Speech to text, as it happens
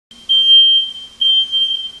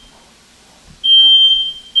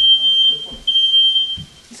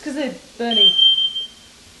because they're burning.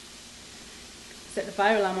 Set the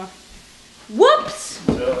fire alarm off. Whoops!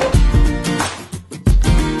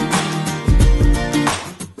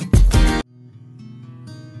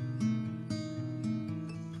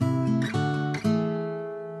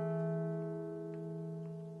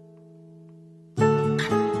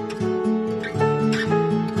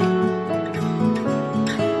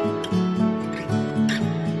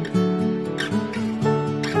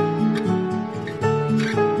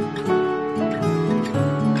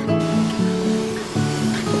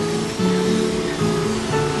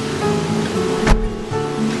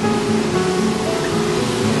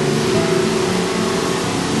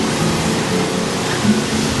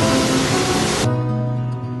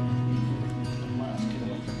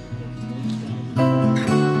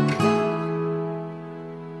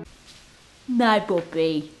 My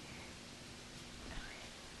puppy.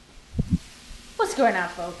 What's going on,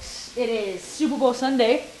 folks? It is Super Bowl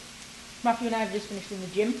Sunday. Matthew and I have just finished in the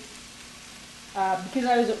gym. Because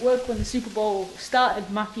I was at work when the Super Bowl started,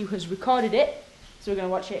 Matthew has recorded it, so we're going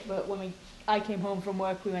to watch it. But when I came home from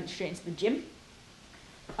work, we went straight into the gym.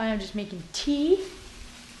 I am just making tea,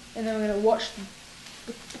 and then we're going to watch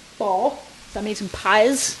the ball. So I made some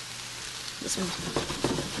pies, with some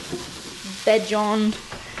veg on,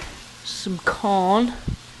 some corn.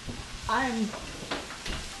 I'm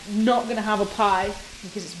not going to have a pie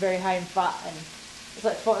because it's very high in fat, and it's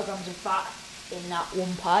like 40 grams of fat in that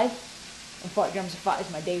one pie, and 40 grams of fat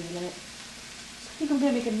is my daily limit. So I think I'm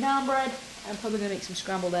going to make a naan bread. I'm probably going to make some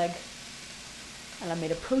scrambled egg, and I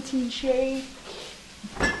made a protein shake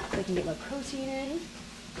so I can get my protein in.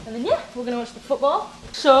 And then yeah, we're going to watch the football.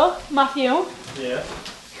 So Matthew, yeah,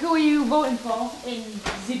 who are you voting for in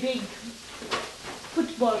the big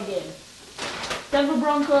football game? Denver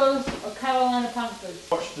Broncos or Carolina Panthers?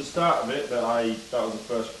 I watched the start of it, but that was the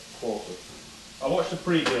first quarter. I watched the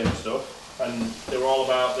pre-game stuff, and they were all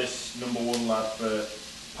about this #1 lad for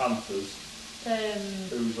Panthers,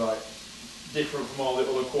 who's like different from all the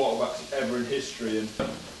other quarterbacks ever in history, and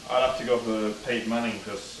I'd have to go for Peyton Manning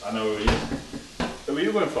because I know who he is. Who are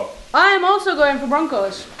you going for? I am also going for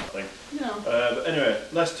Broncos. I think. No. But anyway,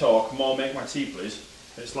 let's talk more. Make my tea, please.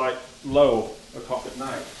 It's like low o'clock at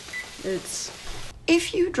night. It's...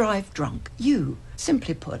 If you drive drunk, you,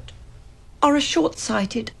 simply put, are a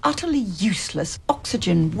short-sighted, utterly useless,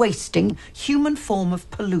 oxygen-wasting human form of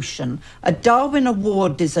pollution, a Darwin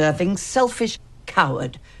Award-deserving, selfish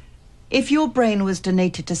coward. If your brain was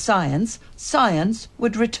donated to science, science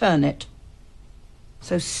would return it.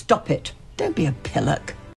 So stop it. Don't be a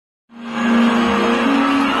pillock.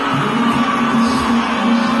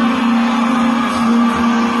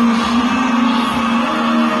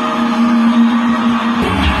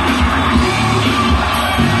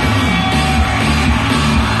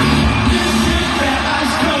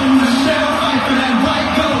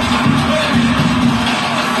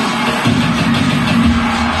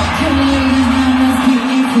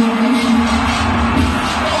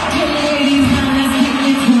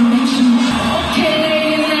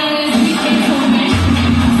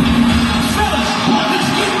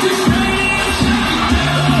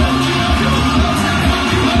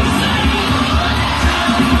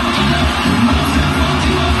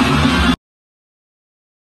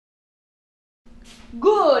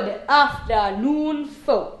 Good afternoon,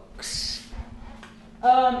 folks.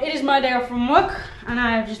 It is my day off from work, and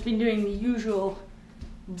I have just been doing the usual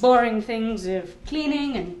boring things of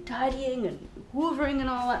cleaning and tidying and hoovering and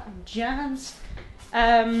all that jazz.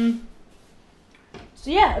 So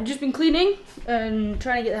yeah, I've just been cleaning and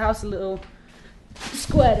trying to get the house a little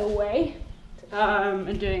squared away,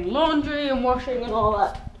 and doing laundry and washing and all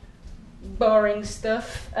that boring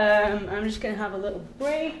stuff. I'm just gonna have a little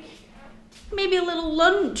break. Maybe a little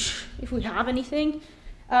lunch, if we have anything.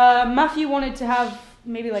 Matthew wanted to have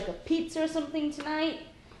maybe like a pizza or something tonight,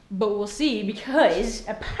 but we'll see, because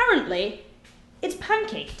apparently it's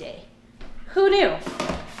pancake day. Who knew?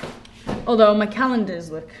 Although my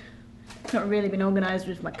calendars, look, I've not really been organised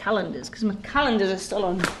with my calendars, because my calendars are still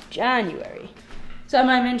on January. So I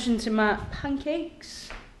might mention to Matt pancakes.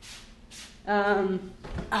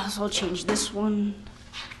 I'll change this one.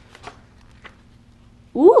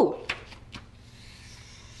 Ooh!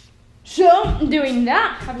 So, I'm doing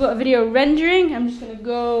that. I've got a video rendering. I'm just going to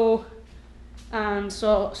go and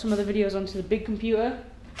sort some of the videos onto the big computer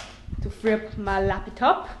to free up my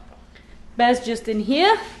laptop. Bear's just in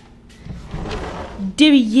here.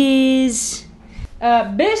 There he is.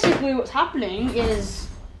 Basically what's happening is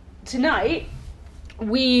tonight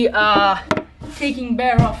we are taking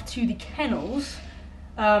Bear off to the kennels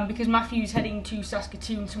because Matthew's heading to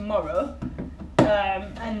Saskatoon tomorrow.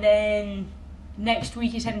 And then next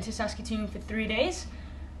week he's heading to Saskatoon for 3 days.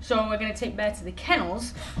 So we're going to take Bear to the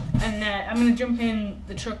kennels, and I'm going to jump in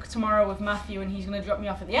the truck tomorrow with Matthew, and he's going to drop me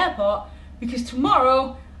off at the airport, because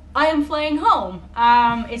tomorrow I am flying home.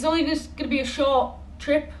 It's only just going to be a short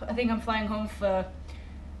trip. I think I'm flying home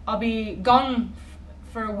I'll be gone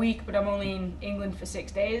for a week, but I'm only in England for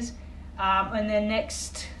 6 days. And then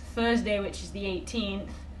next Thursday, which is the 18th,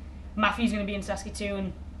 Matthew's going to be in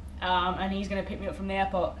Saskatoon, and he's going to pick me up from the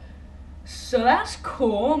airport. So that's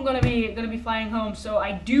cool. I'm gonna be flying home, so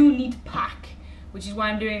I do need to pack, which is why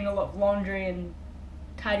I'm doing a lot of laundry and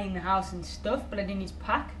tidying the house and stuff, but I do need to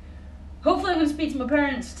pack. Hopefully I'm gonna speak to my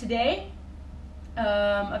parents today.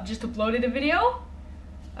 I've just uploaded a video.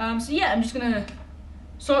 So yeah, I'm just gonna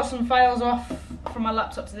sort some files off from my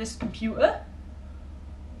laptop to this computer.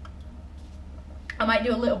 I might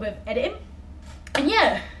do a little bit of editing. And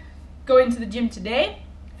yeah, go into the gym today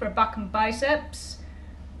for a back and biceps.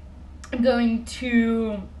 I'm going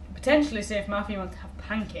to potentially see if Matthew wants to have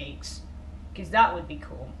pancakes, because that would be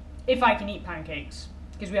cool. If I can eat pancakes,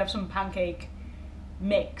 because we have some pancake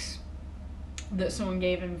mix that someone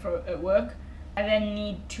gave him at work. I then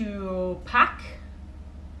need to pack,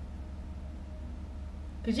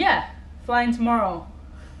 because yeah, flying tomorrow.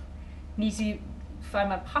 Need to find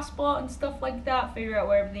my passport and stuff like that, figure out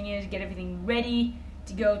where everything is, get everything ready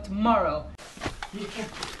to go tomorrow.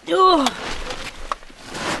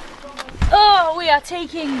 Oh, we are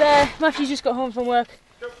taking Bear. Matthew just got home from work,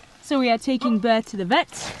 so we are taking Bear to the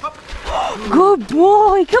vet. Good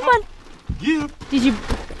boy, come on. Yeah. Did you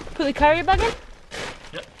put the carrier bag in?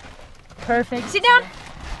 Yep. Perfect. Sit down.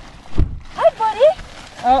 Hi, buddy.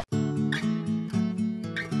 Oh.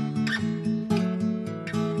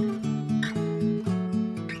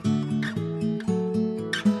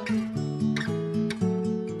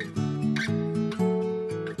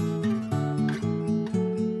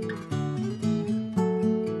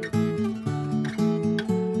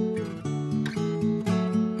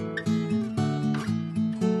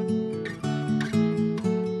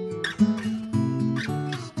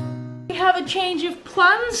 Have a change of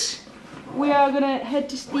plans. We are gonna head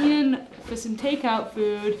to Steen for some takeout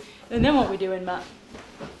food, and then what are we doing, Matt?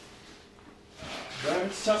 Driving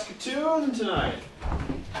to Saskatoon tonight.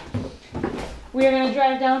 We are gonna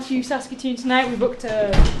drive down to Saskatoon tonight. We booked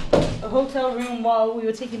a hotel room while we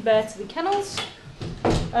were taking Bear to the kennels,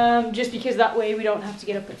 just because that way we don't have to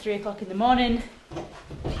get up at 3 o'clock in the morning,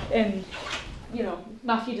 and you know,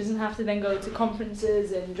 Matthew doesn't have to then go to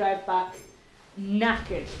conferences and drive back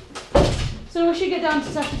knackered. So we should get down to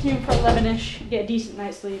Saskatoon for 11ish, get a decent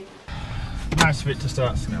night's sleep. Nice of it to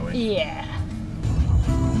start snowing. Yeah.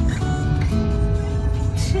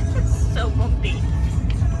 So bumpy.